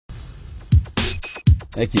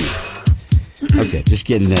Thank you. Okay, just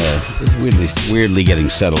getting weirdly getting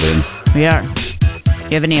settled in. We are.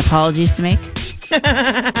 You have any apologies to make?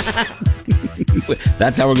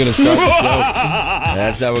 That's how we're going to start the show.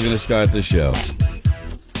 That's how we're going to start the show.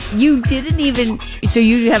 You didn't even... So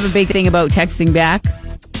you have a big thing about texting back.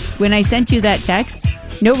 When I sent you that text,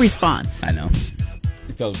 no response. I know.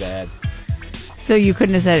 It felt bad. So you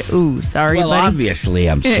couldn't have said, ooh, sorry, well, buddy? Obviously,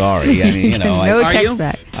 I'm sorry. I mean, no text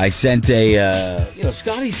back. I sent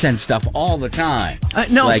Scotty sends stuff all the time.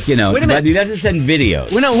 No, wait a minute. But he doesn't send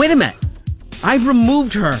videos. Well, no, wait a minute. I've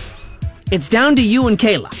removed her. It's down to you and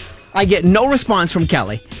Kayla. I get no response from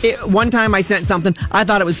Kelly. One time I sent something, I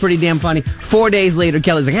thought it was pretty damn funny. 4 days later,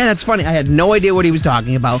 Kelly's like, hey, that's funny. I had no idea what he was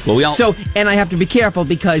talking about. Well, and I have to be careful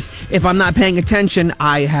because if I'm not paying attention,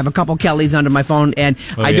 I have a couple Kellys under my phone and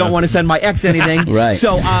I don't want to send my ex anything. Right.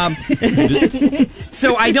 So,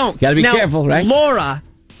 so I don't. Gotta be careful, right? Laura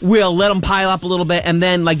will let them pile up a little bit and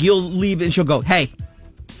then like you'll leave and she'll go, hey,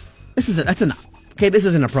 that's enough. Okay, this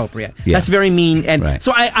isn't appropriate. Yeah. That's very mean. And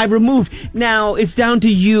so I removed. Now it's down to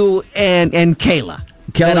you and Kayla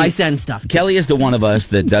that I send stuff to. Kelly is the one of us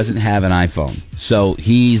that doesn't have an iPhone. So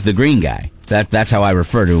he's the green guy. That's how I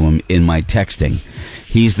refer to him in my texting.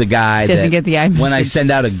 He's the guy that doesn't get the iMessage. When I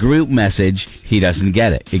send out a group message, he doesn't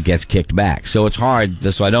get it. It gets kicked back. So it's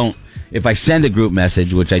hard. So I don't. If I send a group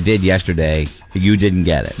message, which I did yesterday, you didn't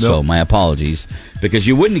get it. Nope. So my apologies, because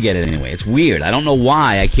you wouldn't get it anyway. It's weird. I don't know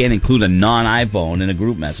why I can't include a non-iPhone in a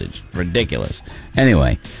group message. Ridiculous.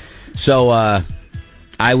 Anyway, so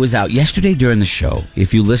I was out yesterday during the show.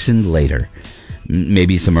 If you listened later,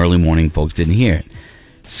 maybe some early morning folks didn't hear it.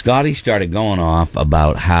 Scotty started going off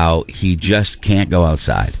about how he just can't go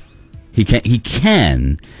outside. He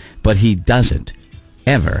can, but he doesn't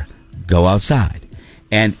ever go outside.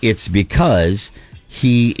 And it's because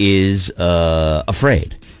he is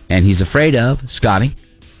afraid. And he's afraid of, Scotty?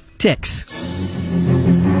 Ticks.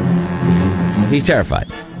 He's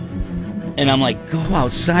terrified. And I'm like, go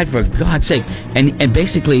outside for God's sake. And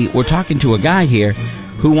basically, we're talking to a guy here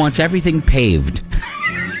who wants everything paved.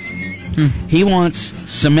 He wants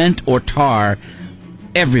cement or tar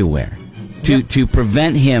everywhere to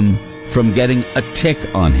prevent him from getting a tick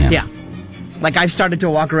on him. Yeah. Like I've started to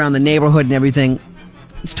walk around the neighborhood and everything.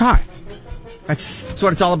 It's tar. That's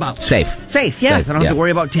what it's all about. Safe, yes. I don't have to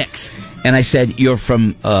worry about ticks. And I said, you're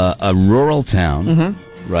from a rural town,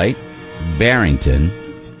 right? Barrington,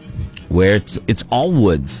 where it's all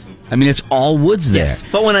woods. I mean, it's all woods there. Yes.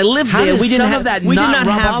 But when I lived there, we didn't have that. We did not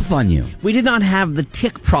rub have off on you. We did not have the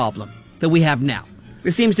tick problem that we have now.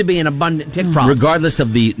 There seems to be an abundant tick problem. Regardless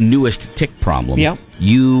of the newest tick problem,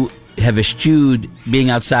 you have eschewed being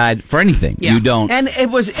outside for anything. Yeah. You don't and it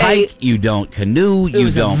was hike, you don't canoe, it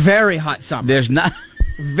was a very hot summer. There's not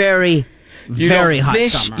very hot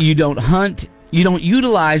fish, summer. You don't hunt, you don't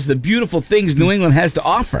utilize the beautiful things New England has to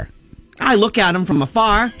offer. I look at them from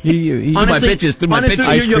afar. Honestly, my pitches.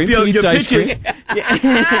 Ice cream. He eats ice cream.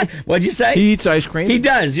 What'd you say? He eats ice cream. He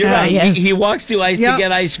does. You're right. Yes. He walks to ice to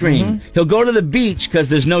get ice cream. He'll go to the beach because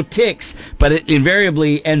there's no ticks, but it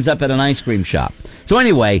invariably ends up at an ice cream shop. So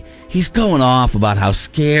anyway, he's going off about how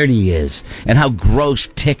scared he is and how gross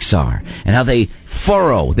ticks are and how they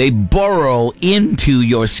burrow into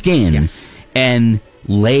your skin and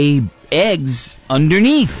lay eggs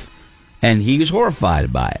underneath. And he was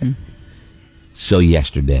horrified by it. So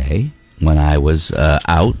yesterday, when I was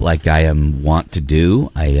out, like I am wont to do,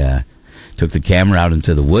 I took the camera out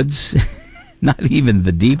into the woods, not even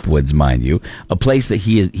the deep woods, mind you, a place that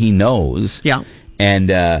he knows. Yeah.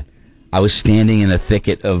 And I was standing in a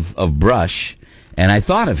thicket of brush, and I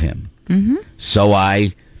thought of him. Mm-hmm. So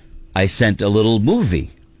I sent a little movie,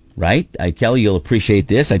 right? Kelly, you'll appreciate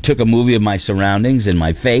this. I took a movie of my surroundings and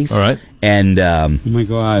my face. All right. And oh my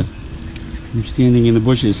God. I'm standing in the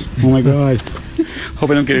bushes. Oh my God. Hope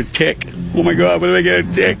I don't get a tick. Oh my God, what if I get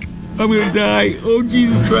a tick? I'm going to die. Oh,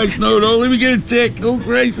 Jesus Christ. No, don't let me get a tick. Oh,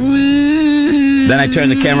 Christ. Then I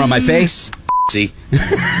turned the camera on my face. See?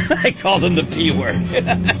 I called him the P word. And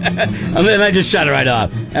then I just shut it right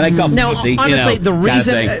off. And I called him pussy. Honestly, the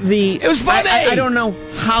reason... It was funny! I don't know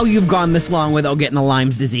how you've gone this long without getting the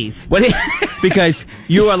Lyme's disease. What? Because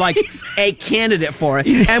you are like a candidate for it.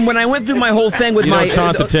 And when I went through my whole thing with you don't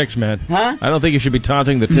taunt the ticks, man. Huh? I don't think you should be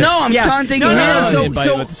taunting the ticks. No, I'm taunting him. At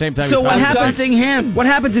the same time, so what happens? Taunting him. What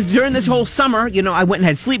happens is during this whole summer, I went and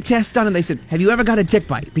had sleep tests done, and they said, "Have you ever got a tick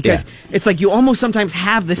bite?" Because it's like you almost sometimes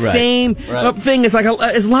have the same thing as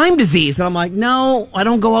as Lyme disease, and I'm like, no, I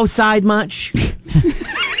don't go outside much.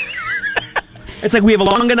 It's like we have a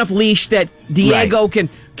long enough leash that Diego can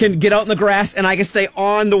can get out in the grass and I can stay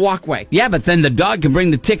on the walkway. Yeah, but then the dog can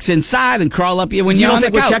bring the ticks inside and crawl up you when You you're don't on the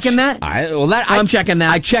think we're couch. checking that? I'm checking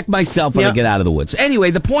that. I check myself when I Yep. get out of the woods.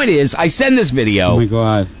 Anyway, the point is, I send this video. Oh my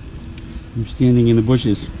God. I'm standing in the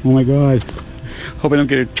bushes. Oh my God. Hope I don't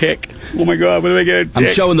get a tick. Oh my God, what if I get a tick? I'm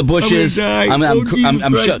showing the bushes. I'm gonna die.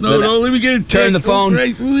 I'm showing. No, let me get a tick. Turn the phone,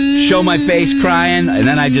 show my face crying, and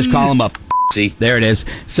then I just call him up. See, there it is.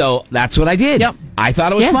 So that's what I did. Yep. I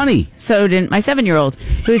thought it was funny. So did my 7-year-old,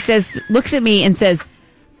 who looks at me and says,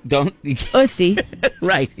 Don't. "Ussy."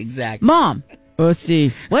 Right, exactly. Mom,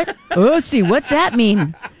 Ussy. What? Ussy, what's that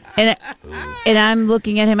mean? And I'm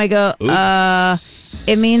looking at him, I go,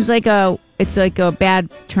 it means it's like a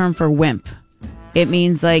bad term for wimp. It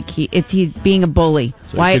means like he's being a bully.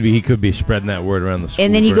 So he could be spreading that word around the school.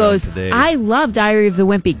 And then he goes, today. I love Diary of the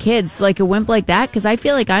Wimpy Kids, like a wimp like that, because I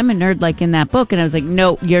feel like I'm a nerd like in that book. And I was like,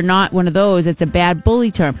 no, you're not one of those. It's a bad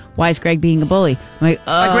bully term. Why is Greg being a bully? I'm like,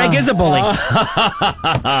 Greg is a bully.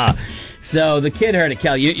 So the kid heard it,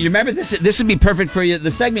 Kel. You remember this? This would be perfect for you.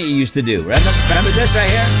 The segment you used to do. Remember this right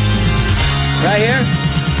here? Right here?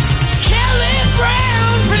 Kelly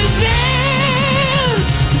Brown presents.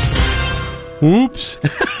 Oops.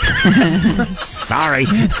 Sorry.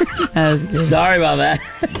 That was good. Sorry about that.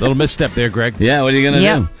 Little misstep there, Greg. Yeah, what are you going to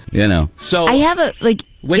Yep. do? So I have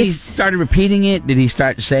when he started repeating it, did he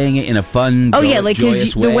start saying it in a fun,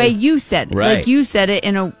 joyous way? The way you said it. Right. Like you said it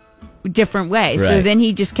in a different way. So Right. then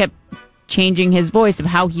he just kept changing his voice of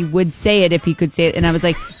how he would say it if he could say it. And I was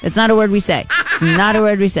like, that's not a word we say. It's not a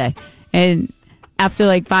word we say. And after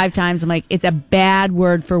like 5 times, I'm like, it's a bad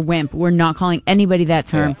word for wimp. We're not calling anybody that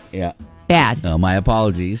term. Yeah. Bad. No, my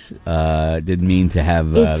apologies. Didn't mean to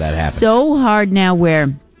have that It's happen. so hard now where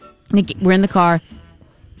we're in the car.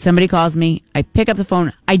 Somebody calls me. I pick up the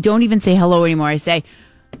phone. I don't even say hello anymore. I say,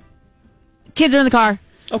 kids are in the car.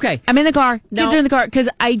 Okay. I'm in the car. No. Kids are in the car. Because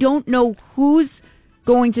I don't know who's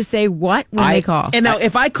going to say what when they call. And now,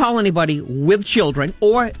 if I call anybody with children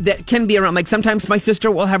or that can be around, like sometimes my sister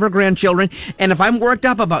will have her grandchildren, and if I'm worked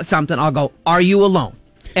up about something, I'll go, "Are you alone?"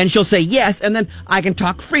 And she'll say yes, and then I can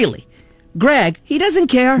talk freely. Greg, he doesn't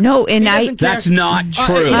care. No, and He doesn't care. That's not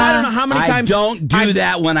true. I don't know how many times I don't do I've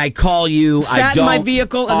that when I call you. sat in my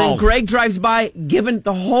vehicle, and then Greg drives by, giving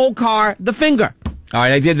the whole car the finger. All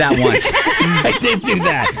right, I did that once. I did do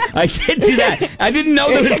that. I didn't know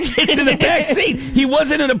there was kids in the back seat. He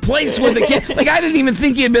wasn't in a place with the kid. Like, I didn't even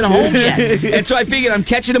think he had been home yet. And so I figured I'm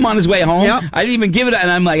catching him on his way home. Yep. I didn't even give it, and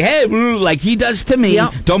I'm like, hey, like he does to me.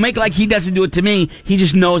 Yep. Don't make like he doesn't do it to me. He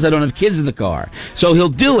just knows I don't have kids in the car. So he'll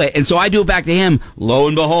do it, and so I do it back to him. Lo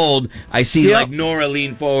and behold, I see Yep. like Nora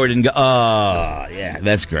lean forward and go, oh, yeah,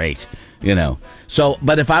 that's great. So,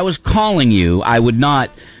 but if I was calling you, I would not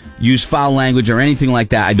use foul language or anything like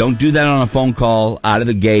that. I don't do that on a phone call out of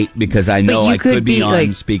the gate because I know I could be on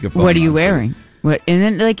speakerphone. What are you wearing? What?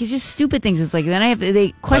 And then it's just stupid things. It's like then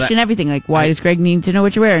they question everything. Like, why does Greg need to know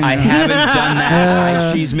what you're wearing? I haven't done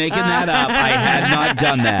that. She's making that up. I had not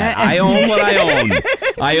done that. I own what I own.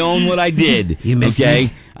 I own what I did. You missed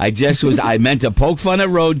me. I meant to poke fun at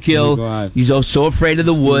Roadkill. Oh my God. He's so afraid of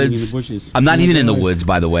the woods. In the bushes. I'm not Oh my even in the God. woods,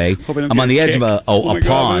 by the way. Hope I don't I'm on get the a edge tick. of a Oh my God,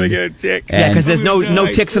 pond. I'm gonna get a tick. Yeah, because And there's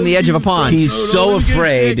no ticks on the edge of a pond. he's so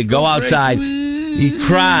afraid to go outside. He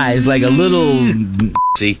cries like a little.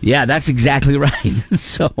 See? Yeah, that's exactly right.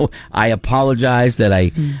 So I apologize that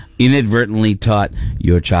I inadvertently taught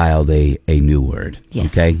your child a new word.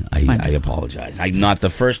 Yes. Okay? I Wonderful. apologize. I'm not the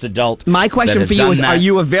first adult. My that question has for you done is, that. are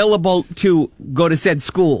you available to go to said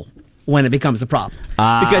school when it becomes a problem?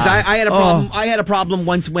 Because I had a problem. I had a problem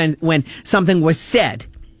once when something was said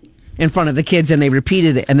in front of the kids and they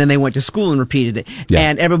repeated it, and then they went to school and repeated it, Yeah.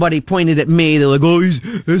 and everybody pointed at me. They're like, "Oh,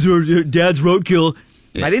 that's our dad's roadkill."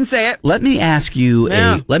 I didn't say it. Let me ask you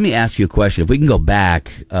a question. If we can go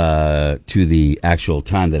back to the actual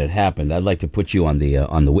time that it happened, I'd like to put you on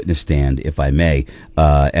the witness stand, if I may,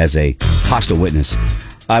 as a hostile witness.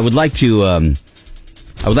 I would like to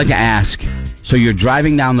ask. So you're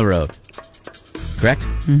driving down the road, correct?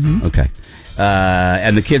 Mm-hmm. Okay.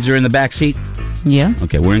 And the kids are in the back seat. Yeah.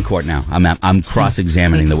 Okay, we're in court now. I'm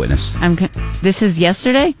cross-examining the witness. This is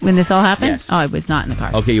yesterday when this all happened? Yes. Oh, I was not in the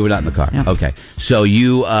car. Okay, you were not in the car. No. Okay, so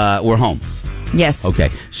you were home. Yes. Okay,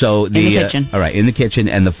 so In the kitchen. all right, in the kitchen,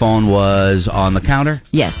 and the phone was on the counter?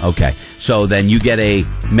 Yes. Okay, so then you get a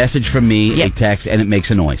message from me, Yep. a text, and it makes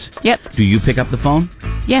a noise. Yep. Do you pick up the phone?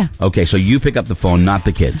 Yeah. Okay, so you pick up the phone, not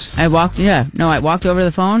the kids. I walked over to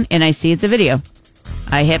the phone and I see it's a video.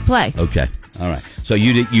 I hit play. Okay, all right. So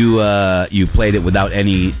you played it without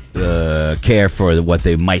any care for what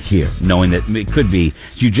they might hear, knowing that it could be.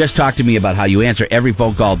 You just talked to me about how you answer every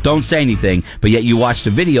phone call, don't say anything, but yet you watched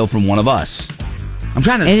a video from one of us. I'm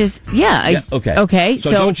trying to. It is, yeah. Okay. Okay.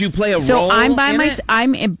 So don't you play a So role I'm by in it?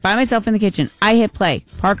 I'm by myself in the kitchen. I hit play.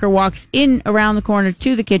 Parker walks in around the corner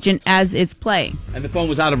to the kitchen as it's playing. And the phone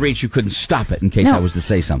was out of reach. You couldn't stop it in case No. I was to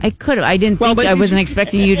say something. I could have. I didn't Well, think. but I did wasn't you-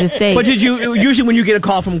 expecting you to say. But did you usually when you get a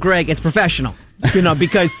call from Greg, it's professional,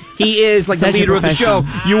 because he is like Such the a leader of the show.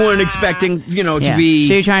 professional. You weren't expecting, Yeah. to be.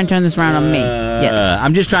 So you're trying to turn this around on me? Yes.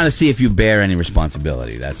 I'm just trying to see if you bear any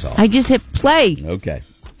responsibility. That's all. I just hit play. Okay.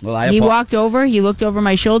 Well, I He apo- walked over. He looked over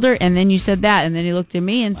my shoulder, and then you said that, and then he looked at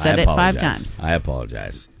me and said I it 5 apologize. times. I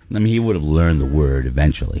apologize. I mean, he would have learned the word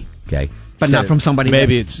eventually. Okay. but not from somebody.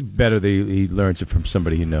 Maybe it's better that he learns it from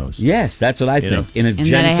somebody he knows. Yes, that's what I You think. know. In a And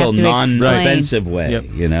that I have gentle, to non-offensive way. Yep.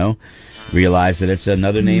 Realize that it's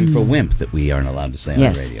another name for wimp that we aren't allowed to say on the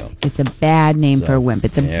Yes, radio. it's a bad name for a wimp.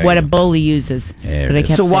 It's there what you a go. bully uses. There But I it is.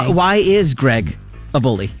 kept So saying, why is Greg a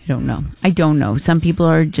bully? I don't know. I don't know. Some people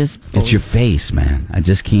are just. It's your face, man. I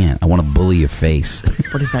just can't. I want to bully your face.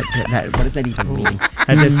 What does that what does that even mean?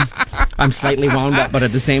 I'm slightly wound up, but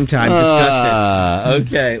at the same time disgusted.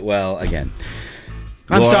 Okay. Well, again.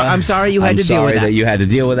 I'm Laura, sorry. I'm sorry you had to deal with sorry that. you had to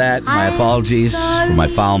deal with that. My apologies for my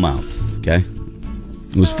foul mouth. Okay.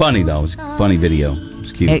 It was funny though. It was a funny video. It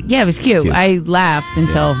was cute. Yeah, it was cute. Cute. I laughed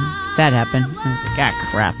until that happened. I was like, ah,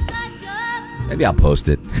 crap. Maybe I'll post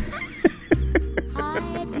it.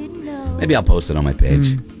 Maybe I'll post it on my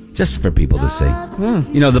page. Just for people to see.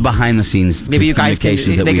 The behind the scenes Maybe you guys can.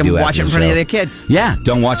 communications that They we can do watch after it in the front of show. their kids. Yeah,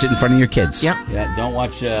 don't watch it in front of your kids. Yep. Yeah, don't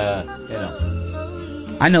watch,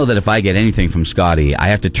 I know that if I get anything from Scotty, I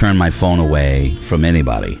have to turn my phone away from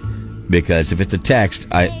anybody. Because if it's a text,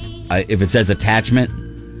 if it says attachment,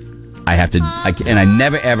 I have to, and I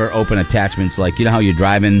never ever open attachments like, how you're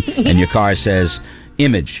driving and your car says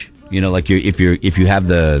image. Like if you have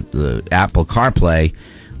the Apple CarPlay,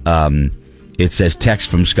 it says text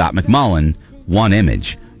from Scott McMullen, 1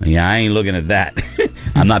 image. Yeah, I ain't looking at that.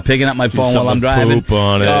 I'm not picking up my phone while I'm driving. Poop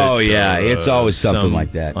on it. Oh yeah, it's always something some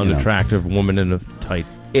like that. Unattractive woman in a tight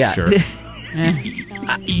Yeah. shirt.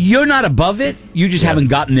 You're not above it. You just haven't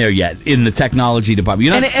gotten there yet in the technology department.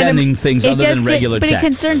 You're not And sending things other than regular but text. it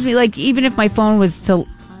concerns me. Like, even if my phone was to,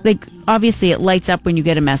 like, obviously it lights up when you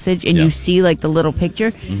get a message and Yeah. you see, like, the little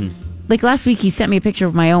picture. Like, last week he sent me a picture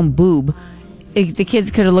of my own boob. The kids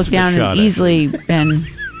could have looked down shot, and easily been.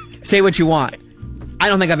 Say what you want. I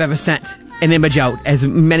don't think I've ever sent an image out as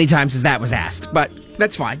many times as that was asked, but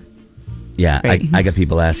that's fine. Yeah, Right. I got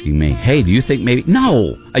people asking me, hey, do you think maybe...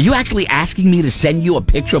 No! Are you actually asking me to send you a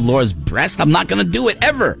picture of Laura's breast? I'm not going to do it,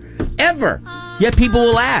 ever. Ever. Yet people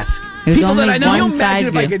will ask. It was People only that I know. Can you one imagine side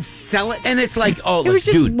if I view. could sell it? And it's like, oh, It was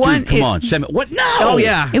just dude, one- come it- on, send me... What? No! Oh,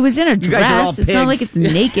 yeah. It was in a You guys are all dress. It's not like pigs.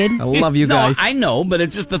 it's naked. I love you No, guys. I know, but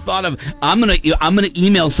it's just the thought of I'm gonna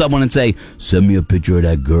email someone and say, send me a picture of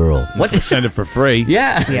that girl. What? Send it for free.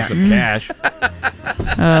 Yeah. Yeah. Some cash.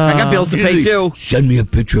 I got bills to pay too. Send me a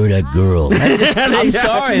picture of that girl. That's just, I'm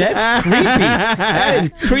sorry, that's creepy. That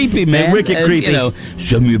is creepy, man. Wicked creepy.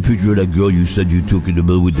 Send me a picture of that girl you said you took in the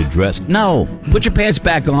middle with the dress. No, put your pants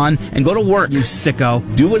back on and go to work. You sicko.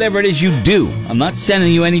 Do whatever it is you do. I'm not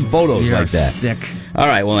sending you any photos You're like that. sick. All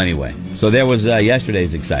right, well, anyway. So there was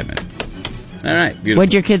yesterday's excitement. All right, beautiful.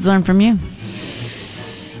 What'd your kids learn from you?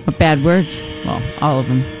 What bad words? Well, all of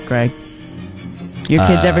them, Greg. Your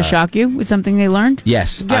kids ever shock you with something they learned?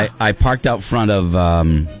 Yes, Yeah. I parked out front of.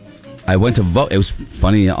 I went to vote. It was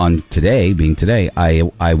funny on today, being today.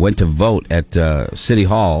 I went to vote at City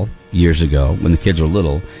Hall years ago when the kids were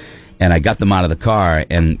little, and I got them out of the car.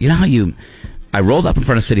 And you know how I rolled up in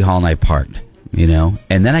front of City Hall and I parked.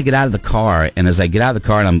 And then I get out of the car, and as I get out of the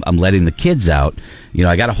car and I'm letting the kids out,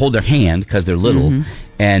 I got to hold their hand because they're little,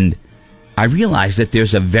 and I realized that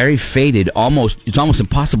there's a very faded, it's almost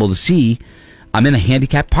impossible to see. I'm in a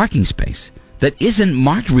handicapped parking space that isn't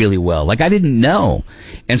marked really well. Like I didn't know.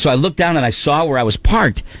 And so I looked down and I saw where I was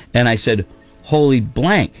parked and I said, holy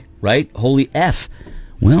blank, right? Holy F.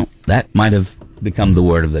 Well, that might have become the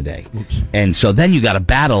word of the day. Oops. And so then you got to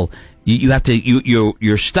battle. You have to,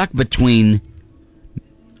 you're stuck between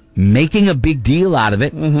making a big deal out of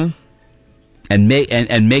it and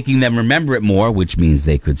making them remember it more, which means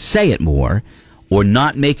they could say it more, or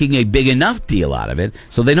not making a big enough deal out of it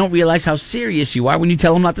so they don't realize how serious you are when you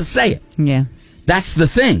tell them not to say it. Yeah. That's the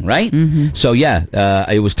thing, right? So,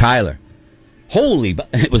 it was Tyler.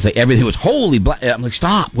 It was like everything was holy. I'm like,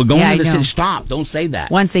 stop. We're going Yeah, to the I know. city. Stop. Don't say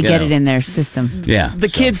that. Once they You get know. it in their system. Yeah. The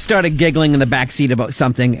kids started giggling in the back seat about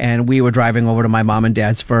something, and we were driving over to my mom and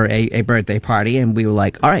dad's for a birthday party, and we were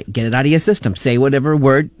like, all right, get it out of your system. Say whatever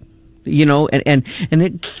word, and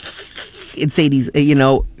Sadie's,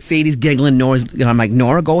 Sadie's giggling. I'm like,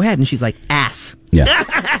 Nora, go ahead. And she's like, ass. Yeah.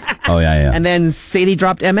 Oh, yeah. And then Sadie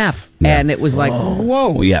dropped MF, and it was like,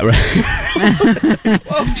 whoa. Oh, yeah,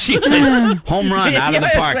 right. She went home run out of the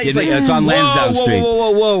Yeah, park. right. It's on Lansdowne Street.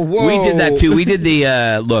 Whoa. We did that too. We did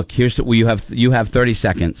the look. Here's you have 30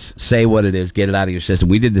 seconds. Say what it is. Get it out of your system.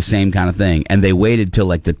 We did the same kind of thing, and they waited till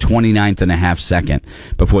like the 29th and a half second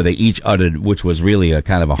before they each uttered, which was really a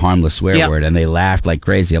kind of a harmless swear word, and they laughed like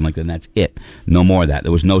crazy. I'm like, then that's it. No more of that.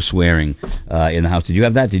 There was no swearing in the house. Did you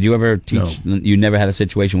have that? Did you ever teach? No. You never had a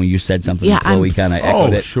situation where you said something and Chloe kind of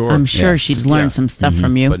echoed it? Sure. I'm sure she's learned some stuff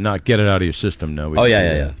from you. But not get it out of your system, no.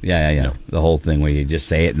 Yeah. No. The whole thing where you just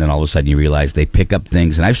say it and then all of a sudden you realize they pick up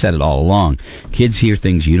things, and I've said it all along. Kids hear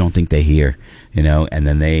things you don't think they hear, and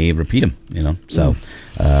then they repeat them, So,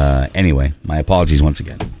 anyway, my apologies once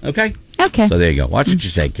again. Okay? Okay. So there you go. Watch what you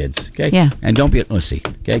say, kids. Okay? Yeah. And don't be an ussy.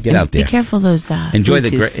 Okay? Get out there. Be careful those Enjoy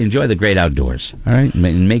Bluetooths. the great outdoors. All right?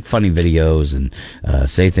 And make funny videos and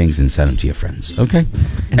say things and send them to your friends. Okay?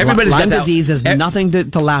 Everybody's Lyme got that. disease is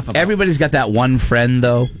nothing to laugh about. Everybody's got that one friend,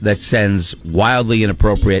 though, that sends wildly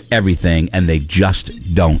inappropriate everything, and they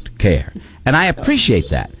just don't care. And I appreciate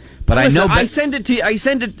that. But Listen, I know...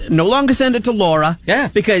 no longer send it to Laura. Yeah.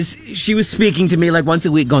 Because she was speaking to me like once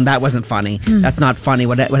a week going, that wasn't funny. That's not funny.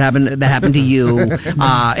 What happened, that happened to you.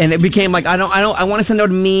 And it became like, I want to send out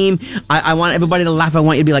a meme. I want everybody to laugh. I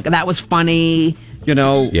want you to be like, that was funny.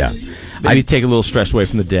 Yeah. Maybe take a little stress away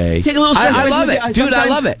from the day. Take a little stress I away love from it. the- Dude, I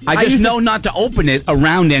love it. I just know not to open it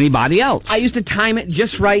around anybody else. I used to time it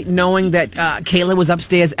just right, knowing that Kayla was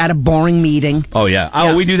upstairs at a boring meeting. Oh, yeah.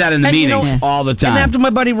 Oh, we do that in the And, meetings all the time. And after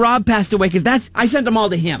my buddy Rob passed away, because I sent them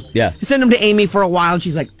all to him. Yeah. I sent them to Amy for a while, and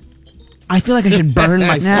she's like, I feel like I should burn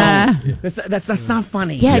my Nah. phone. That's not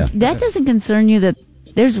funny. Yeah, that doesn't concern you that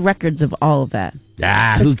there's records of all of that.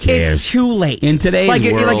 Who cares? It's too late. In today's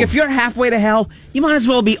world. Like if you're halfway to hell, you might as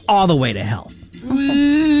well be all the way to hell.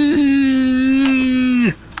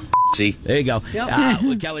 See? There you go.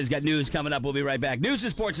 Yep. Kelly's got news coming up. We'll be right back. News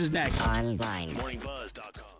and sports is next. Online. MorningBuzz.com.